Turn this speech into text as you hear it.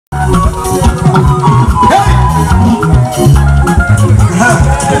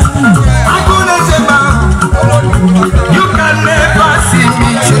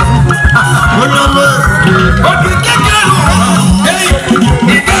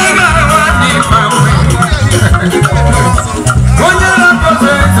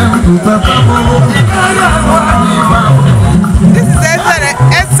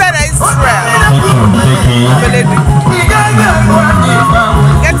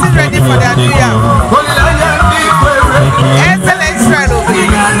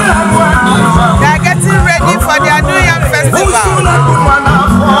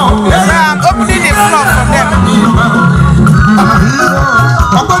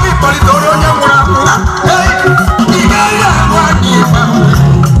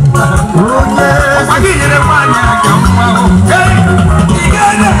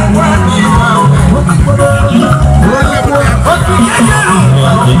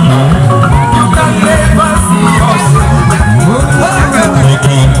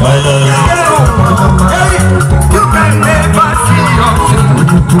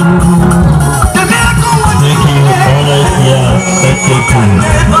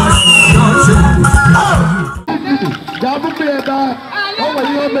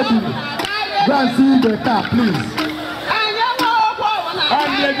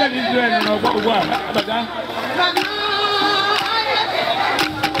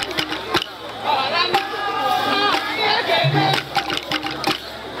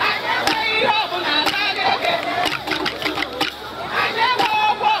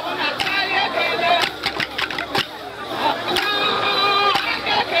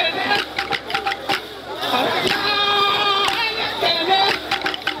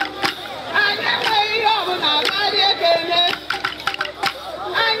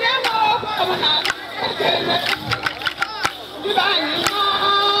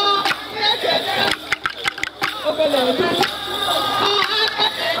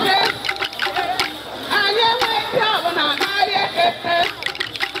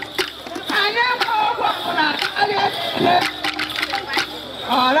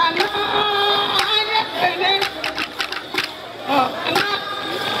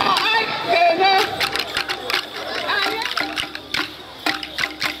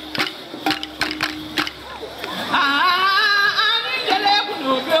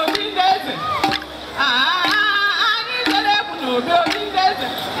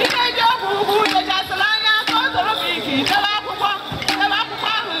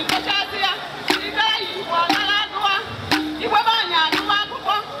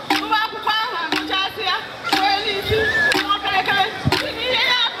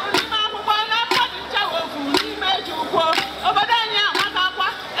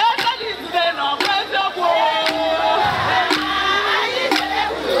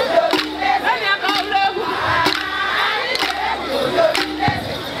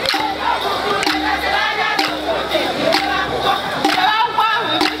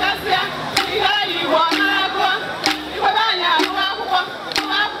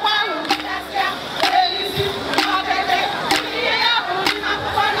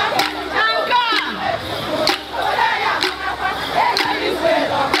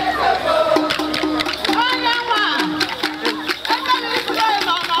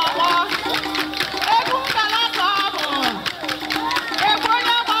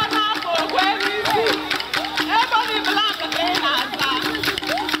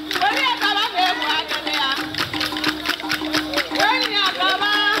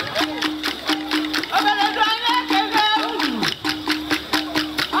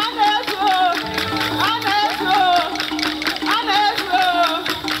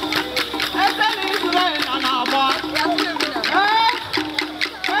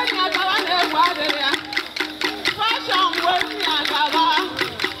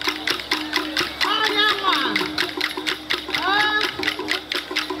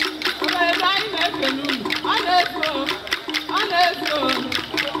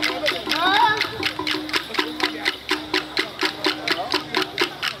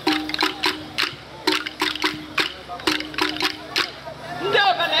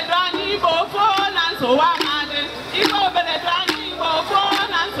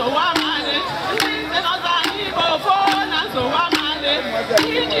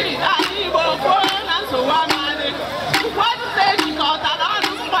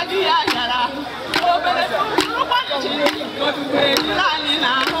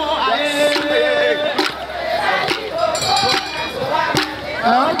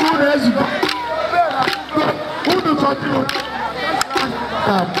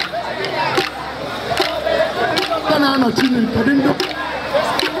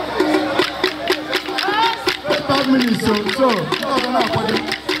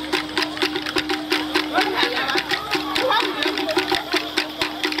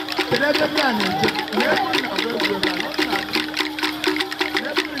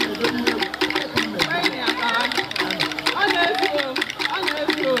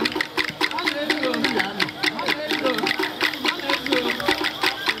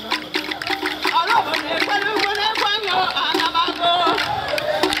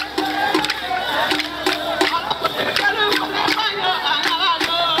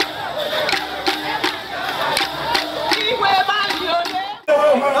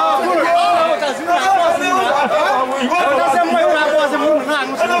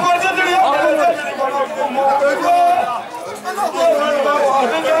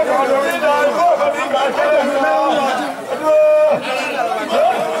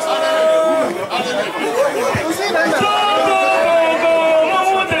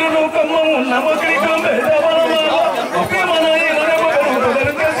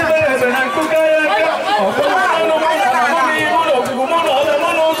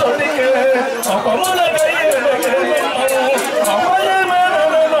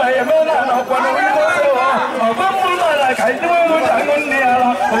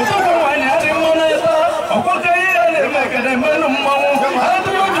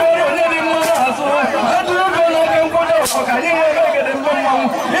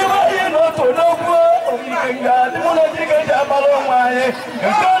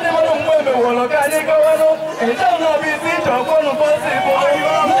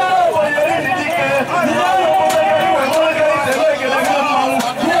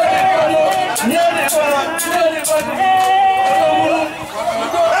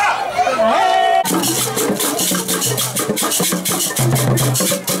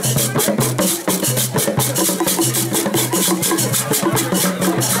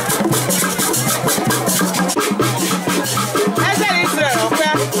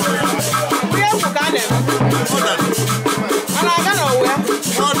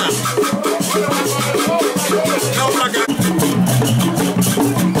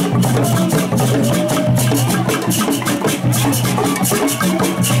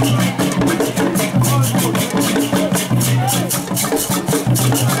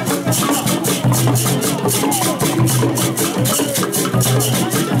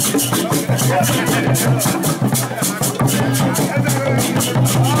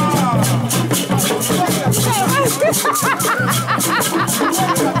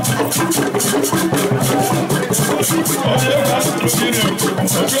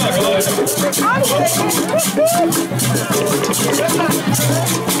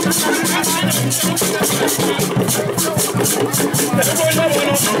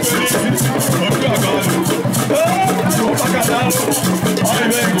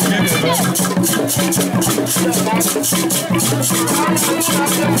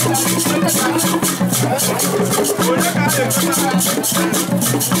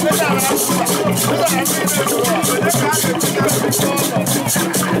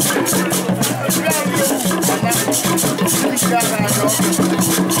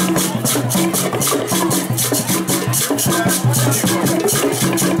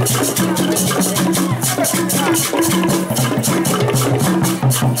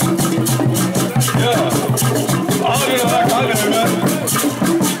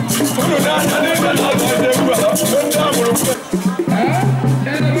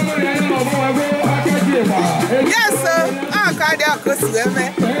Yes, sir. I'm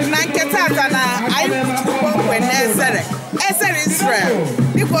going Ezelle Israel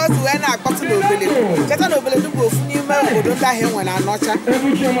because when I got to Obeledu, Obeledu go new man don't die when Anaocha,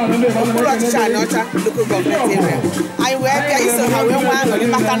 Anaocha, local government area. I wear there is how we want in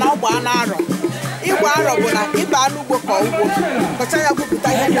Makana Banaro. Iwaro bona ibanu go ko wo ko cha ya go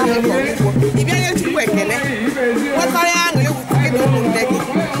puta ya da ko ibi anya ti ko ekele wo ko ya angle wo ti do mo ndegi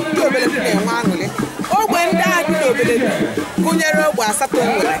do Obeledu na enwa angle ogbe nda adu do Obeledu kunyere ogbe asato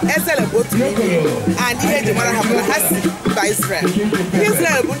nwere Ezelle go tu ni and ihe ji mara ha bụla ha si by Israel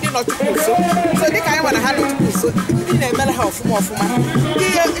bụ ndị nọchukwu so dị ka anyị nwere ha nọchukwu so ndị na-emere ha ọfụma ndị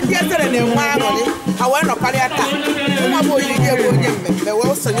Ezelle na-enwe aṅụrị ha wee nọkarịa taa nwa bụ oyiri ga-ewe onye mmemme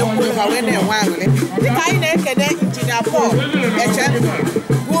wee sonye kwuru ha wee na-enwe aṅụrị dị ka anyị na-ekene injinia Paul Echendu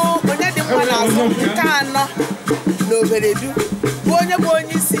bụ onye dị mma n'azụ nke anọ n'Obeledu bụ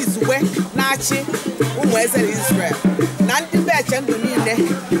onye isi izugbe na-achị ụmụ Ezelle Israel na ndị be Echendu niile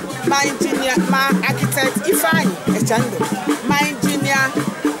ma injinia ma architect Ifeanyi Echendu ma injinia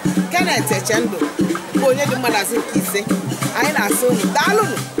Kenneth Echendu bụ onye dị mma n'azụ nke ise anyị na-asị unu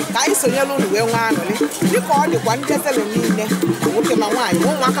daalụnụ ka anyị sonyere unu wee nwee aṅụrị dịka ọ dịkwa ndị Ezelle niile nwoke ma nwaanyị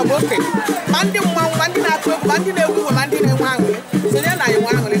ma ụmụaka ma okenye ma ndị mmanwụ ma ndị na-atụ egwu ma ndị na-egwu igwe ma ndị na-enwe aṅụrị sonye na anyị nwe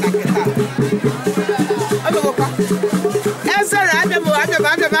aṅụrị na nke taa ọbịagokwa Ezelle abịam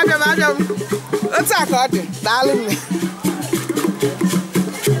otu a ka ọ dị daalụ nne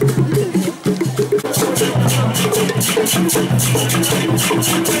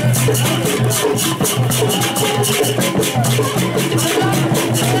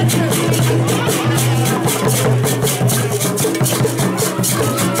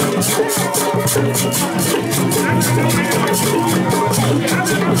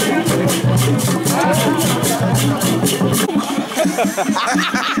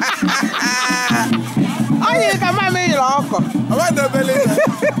Oye ka mama yiri ọkọ. Owa dobele.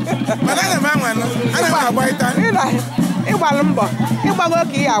 Mana na manwanu. Ana ma agbaita. Ịgbalụ mbọ. Ịgbago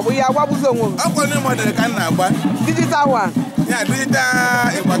ka ị agbụ ya agbabuzo onwe m. Ọkọ ni model ka na agba. Digital one. Ya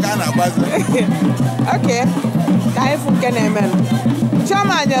digital ịgba ka na agbazo. Okay. Ka anyị fụ nke na-eme.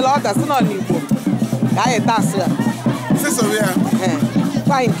 Chioma nyere ọda si nọ n'Igbo. Ka anyị tasị ya. Siso ya.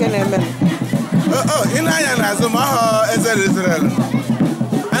 Kwa nke na-eme. Ị na-anya n'azụ ma ọ Ezelle Israel.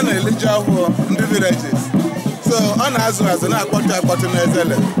 A na-eliji ọhụụ ndị villages. So ọ na-azụ na-akpọtụ na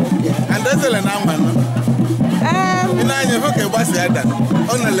Ezelle. And Ezelle na-anwanụ. ị na-anya hụ ka ịgbasi ada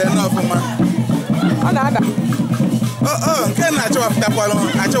ọ na-ele n'ọfụma ọ na-ada nke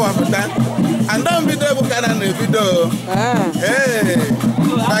na-achọwapụta andọ mbido bụ ka na-ebido ee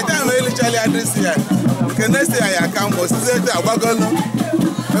baja ma elichali adịsị ya nke na-esi ya ya ka mgbe osizi etu agbagolu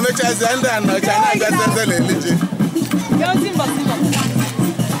emechazi ndị Anaocha na-agazi Ezelle eliji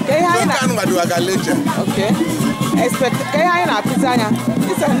anụmadụwagaleje ka ihe anyị na-atụzi anya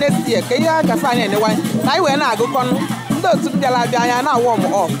ise next year ka ihe a gafe anyị enewanye na anyị wee na-agụkọnụ ndị otu bịara abịa anya na-awụ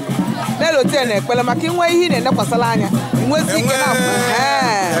ọmụọ na-elote na-ekpele maka inwe ihe ị na-enekwasara anya nwezi ike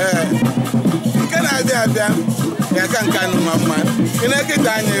nke na-abịa abịa ya ka nke anụ ma mma ị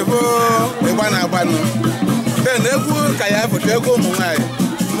na-eketa anya ịbụ ịgba na-agbanụ na egwu ka ya pụta egwu ụmụ nwaanyị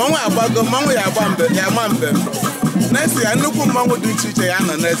mmanwụ agbago mmanwụ ya ama mbem na-esi ya nnukwu mmanwụ dị iche iche ya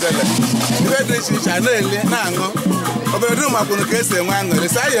nọ n'Ezelle ibe dị iche iche a na-eli na-aṅụ Obeledu makwụrụ ka esi enwe aṅụrị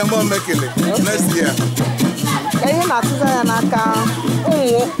sa ya eme omekele na-esi ya ihe na-atụza ya n'aka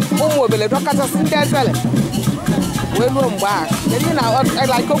ụmụ Obeledu kachasị ndị Ezelle wee ruo mgbe a kedu na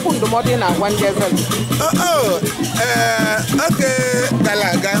okwu ndụmọdụ ị na-agwa ndị Ezelle oge gara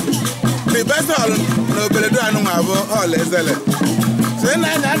aga the best hall na Obeledu anụnwa bụ hall Ezelle so ị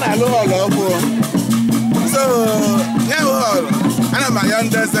na-anya a na-alụ hall ọgwụ so ya bụ hall ana m anya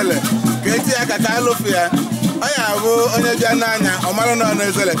ndị Ezelle ka eti ya ka alụfụ ya ọ ya bụ onye bịa n'anya ọ mara na ọ na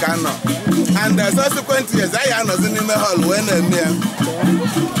Ezelle ka nọ and subsequent years anyị anọzi n'ime hall wee na-eme ya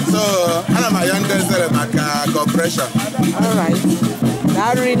so ana m anya ndị Ezelle maka cooperation.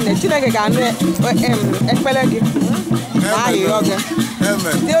 Darị nne Chineke ga-anụ ekpere gị na ahịhịa gị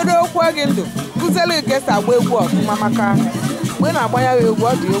dị odo okwu gị ndụ kụzielu gị ka esi agba egwu ọfụma maka mgbe ị na-agba ya egwu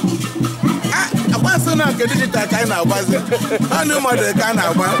ọ dị egwu agbaso na nke dijital ka anyị na-agbazi ọ new model ka a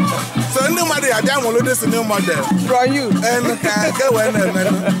na-agba so ndị mmadụ ya bịa mụrụ dis new model from you ka wee na-eme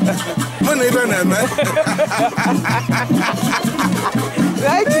mụ na ibe na-eme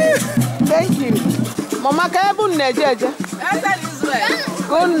thank you mama ka ebe unu na-eje eje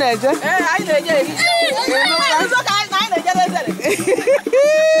ka unu na-eje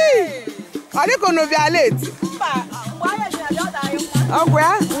ọ dịka unu bịa late ọgwụ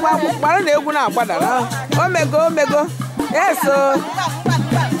ya gbara na egwu na-agbadara omego eso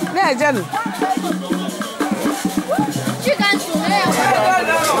na-ejenụ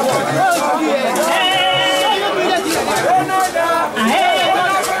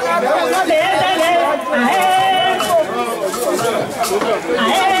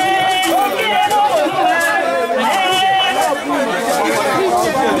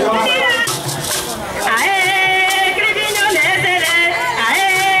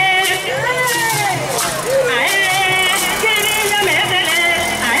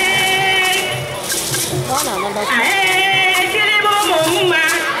Yeah,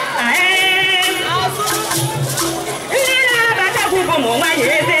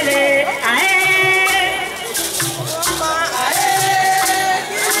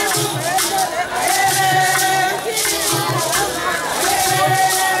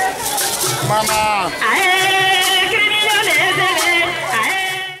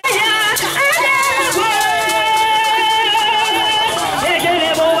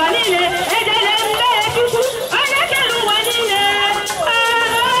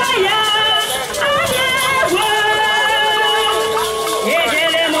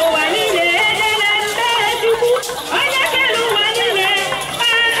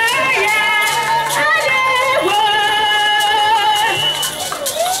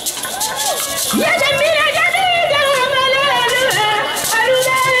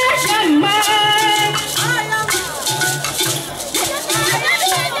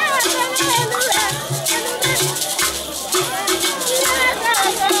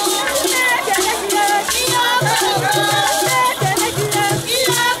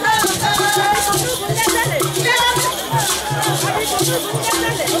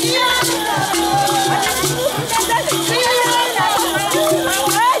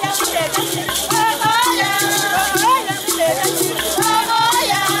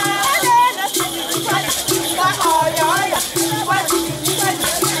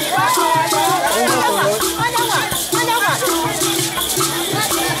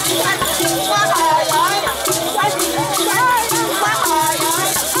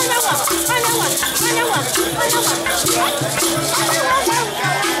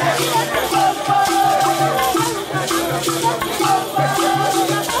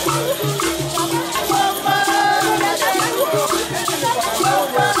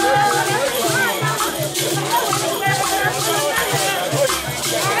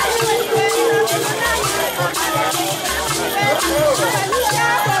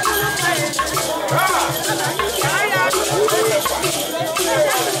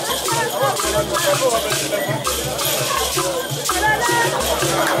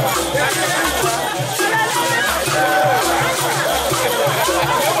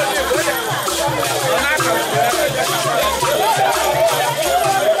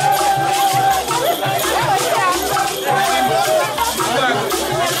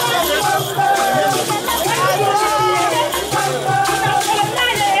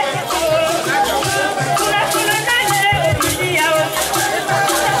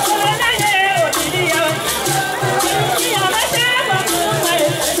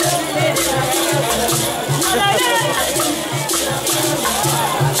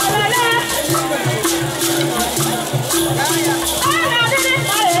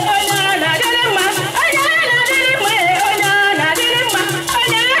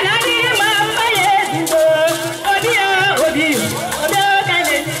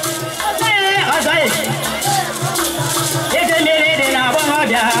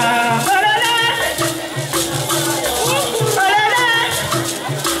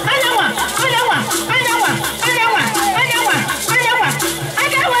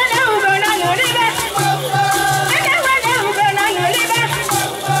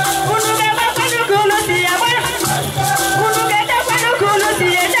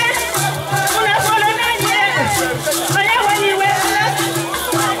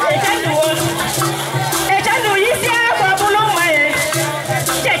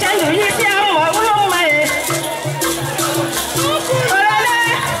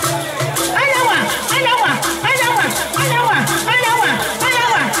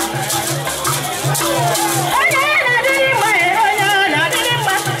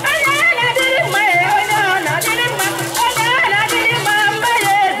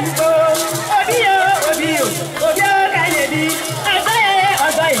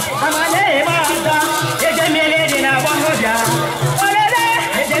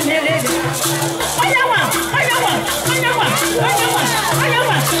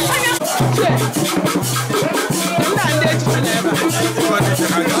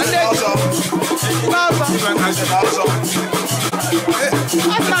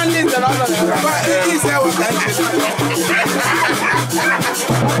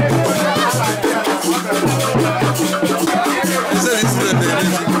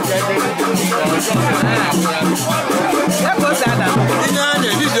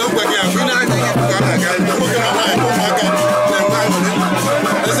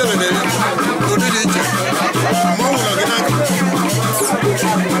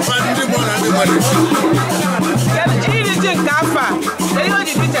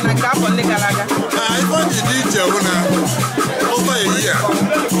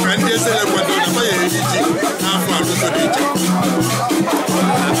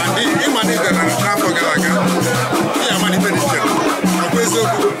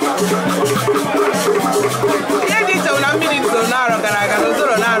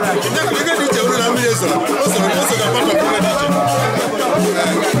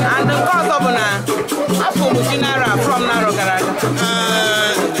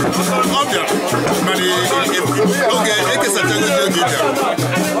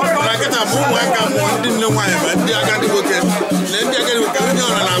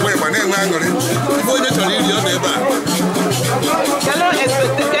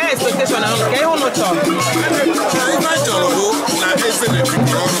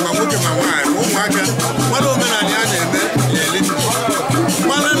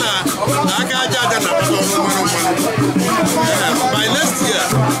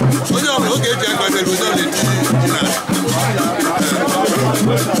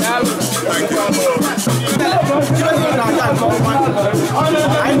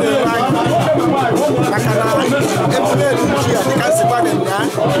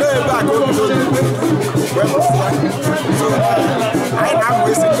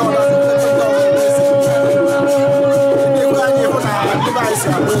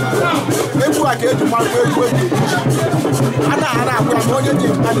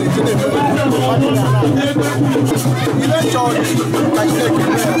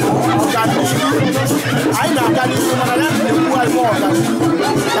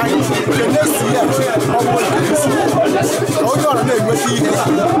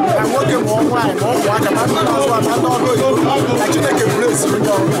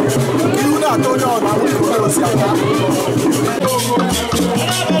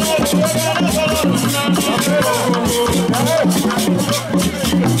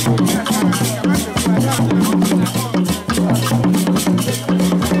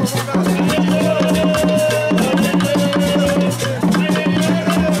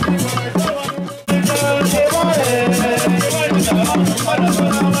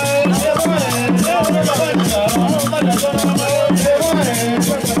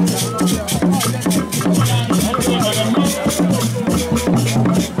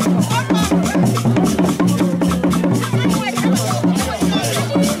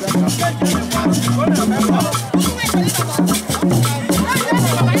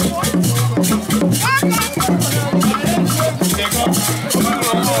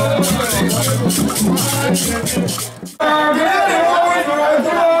 Hãy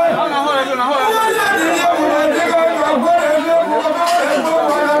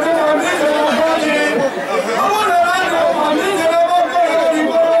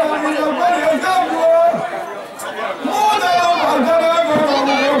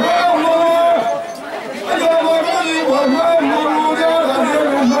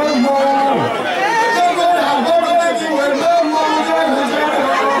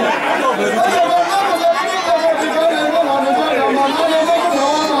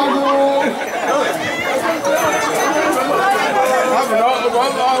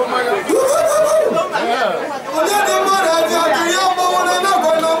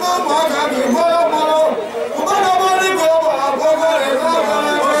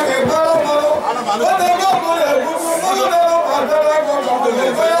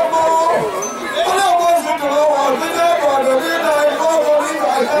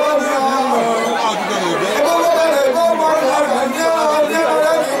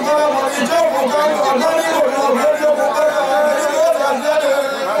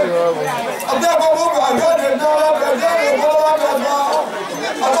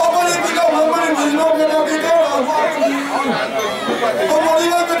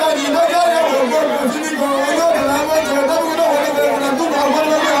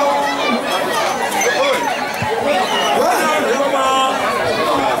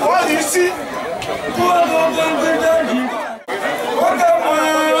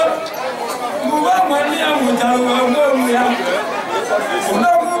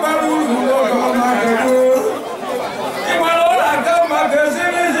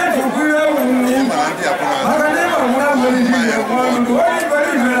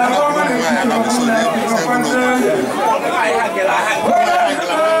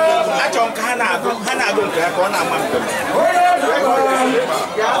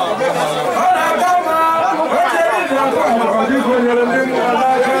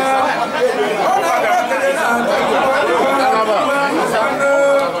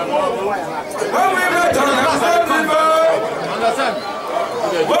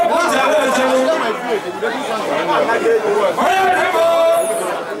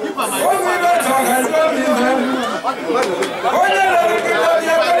subscribe cho kênh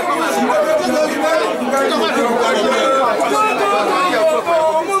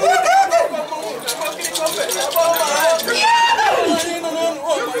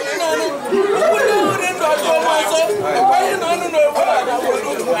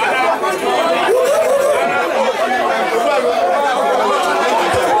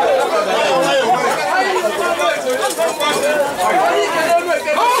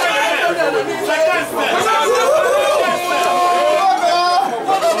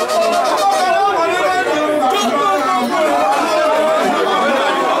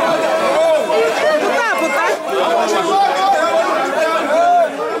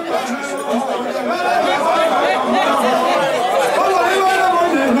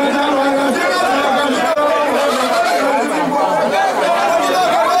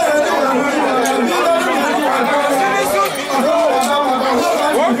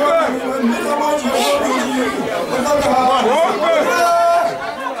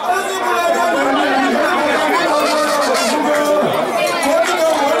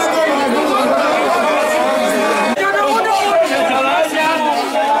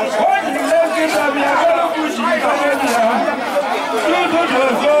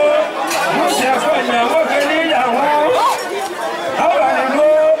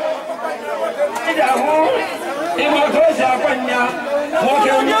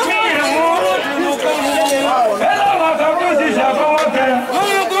Ghiền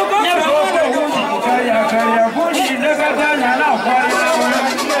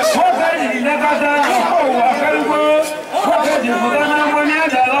Mì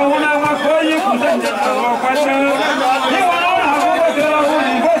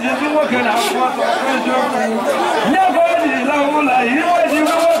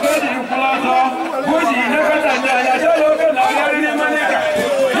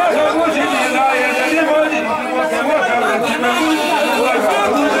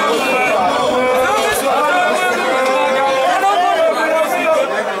Gõ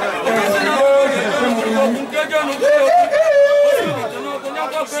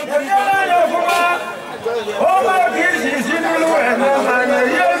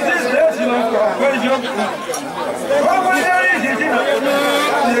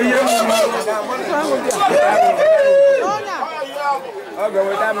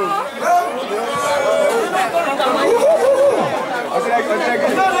để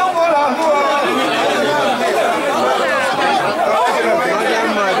không bỏ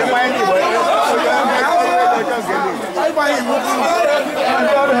lỡ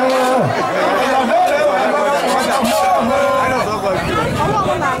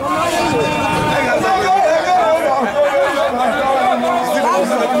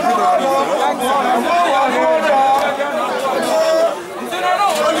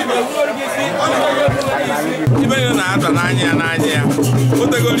ibe niile na-ata n'anya ya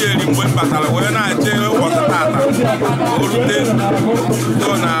otegori eri mgbe m batara wee na-eche ụbọchị tata o rute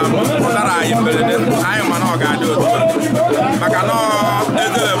so na pụtara anyị mberede anyị mana ọ ga-adị otu maka na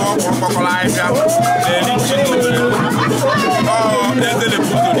Ezelle bụ ọkwụ mkpọkọrọ anyị bịa na-eri ji n'obodo Ezelle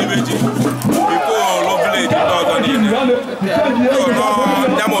bụ ụzọ n'ime ji biko olo vileji ndị ọzọ niile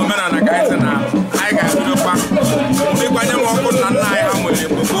ya ma omenala ka anyị sị na anyị ga-ebidokwa ịgbanye m ọkụ nna nna anyị ha nwere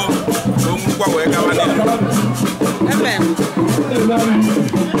mgbe gboo na omukwa wee gawa n'ihu.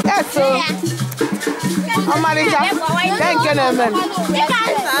 Ọmarịcha nke na-eme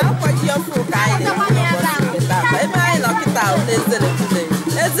ebe anyị nọ kịta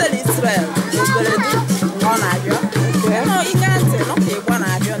Ezelle Israel Obeledu ọ na-abịa ike ntị nọ ka ịgba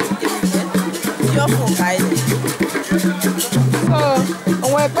na-abịa ndị ọfụ ka anyị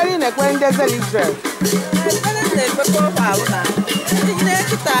onwe ekpere na-ekwe ndị Ezelle Israel ekpere na-ekpekọ ọfụ ahụ na ijide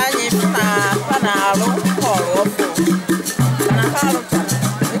kịta anyị na fa na-arụ ọrụ ọfụ mana ha arụchara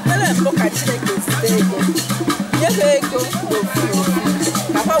ekpere mbụ ka Chineke site ego nye ha ego n'ofu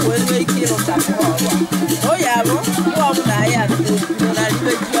ka ha wee nwee ike ịrụchapụ ọrụ o ya bụ mgbe ọbụla anyị adịdo na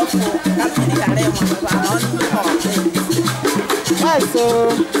ibe ji ọkụ ka mmiri ghara ịmụba na ọnụ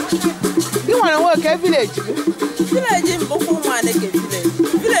gị nwere nwoke vileji vileji mbụkwa ụmụaneke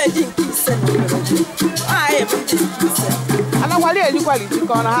vileji nke ise na anyị bụ ndị nke ise anakwali erikwali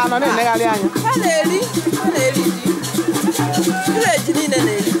jikọ na ha nọ na-elegharị anya ha na-eri ji vileji niile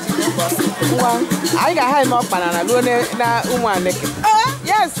na-eri ji ngwa anyị ga-aha eme ọkpana na ruo na ụmụaneke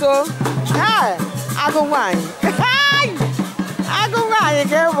yeso agụ nwaanyị agụ nwaanyị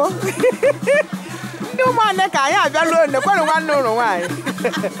ka ịbụ ndị ụmụaneke anyị abịaluo nekwerụ nwanne ụlọ nwaanyị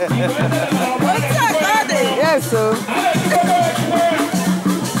yeso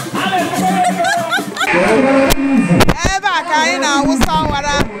ebe a ka anyị na-awụsa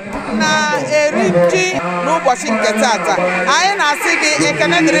ọwara na-eri ji n'ụbọchị nke tata anyị na-asị gị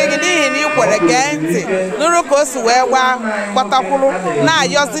ekene dịrị gị n'ihi na ị kwere gee ntị nụrụ ka o si wee gbatakwuru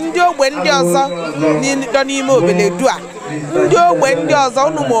na-ayọzi ndị ogbe ndị ọzọ nọ n'ime Obeledu a ndị ogbe ndị ọzọ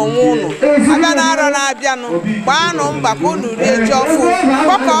unu ma onwe unu abịa na arọ na-abịanụ gbaanụ mba ka unu rie ji ọfụ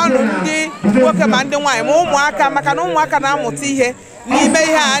kpọkọ ọnụ ndị nwoke ma ndị nwaanyị ma ụmụaka maka na ụmụaka na-amụta ihe n'ime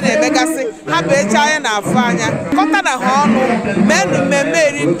ihe a na-emegasị ha bụ echi anyị na-afụ anya kọta na ha ọnụ meenụ mmemme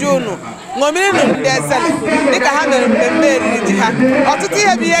eri ndị unu ṅomirinụ ndị Ezelle dịka ha mere mmemme eriri ji ha ọtụtụ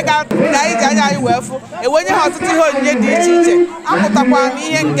ihe bụ ihe ga-iji anya anyị wee fụ ewenye ha ọtụtụ ihe onyinye dị iche iche apụtakwa m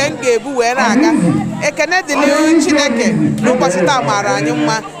ihe nke m ga-ebu wee na-aga ekene dịrị Chineke n'ụbọchị taa mara anyị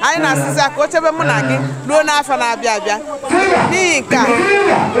mma anyị na-asịzi ka o chebe mụ na gị ruo n'afọ na-abịa abịa n'ihi nke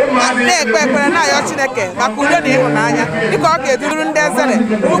a na-ekpe ekpere na-ayọ Chineke maka udo na ịhụnanya dịka ọ ga-eduru ndị Ezelle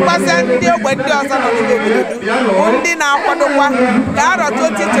rụkwazie ndị ogbe ndị ọzọ nọ n'ime Obeledu bụ ndị na-akwadokwa ka arọ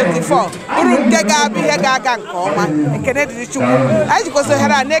 2024 bụrụ nke ga-abụ ihe ga-aga nke ọma ekene dịrị Chukwu anyị jikwasị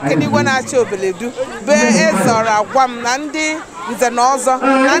ohere a na-ekene igwe na-achị Obeledu bụ Ezelle agwa m na ndị nze na ọzọ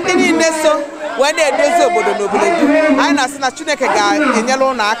na ndị niile so wee na-edozi obodo n'Obeledu anyị na-asị na Chineke ga-enyere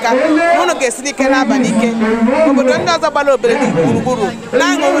ụnụ aka ụnụ ga-esi n'ike n'abalị ike obodo ndị ọzọ gbara Obeledu gburugburu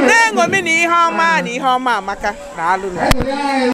na-eṅomi na ihe ọma amaka na alụ